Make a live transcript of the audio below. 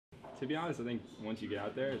To be honest, I think once you get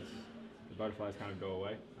out there, the butterflies kind of go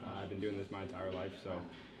away. I've been doing this my entire life, so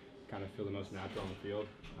kind of feel the most natural on the field.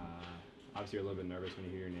 Obviously, you're a little bit nervous when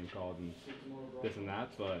you hear your name called and this and that,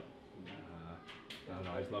 but I don't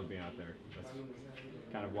know. I just love being out there. That's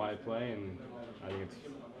kind of why I play, and I think it's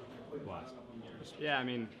a blast. Yeah, I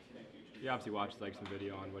mean, you obviously watch like some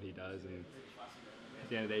video on what he does, and at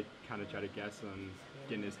the end of the day, kind of try to guess and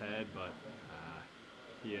get in his head, but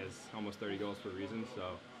he has almost 30 goals for a reason,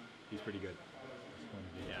 so he's pretty good.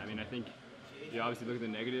 Yeah, I mean, I think you obviously look at the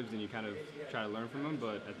negatives and you kind of try to learn from them,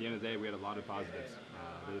 but at the end of the day, we had a lot of positives.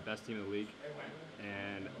 They're the best team in the league,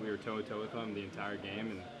 and we were toe-to-toe with them the entire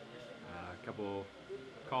game, and a couple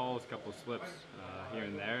calls, a couple slips here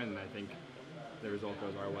and there, and I think the result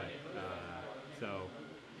goes our way. So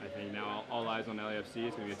I think now all eyes on LAFC.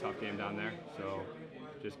 It's going to be a tough game down there, so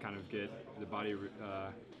just kind of get the body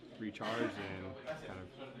recharged and kind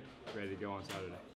of ready to go on Saturday.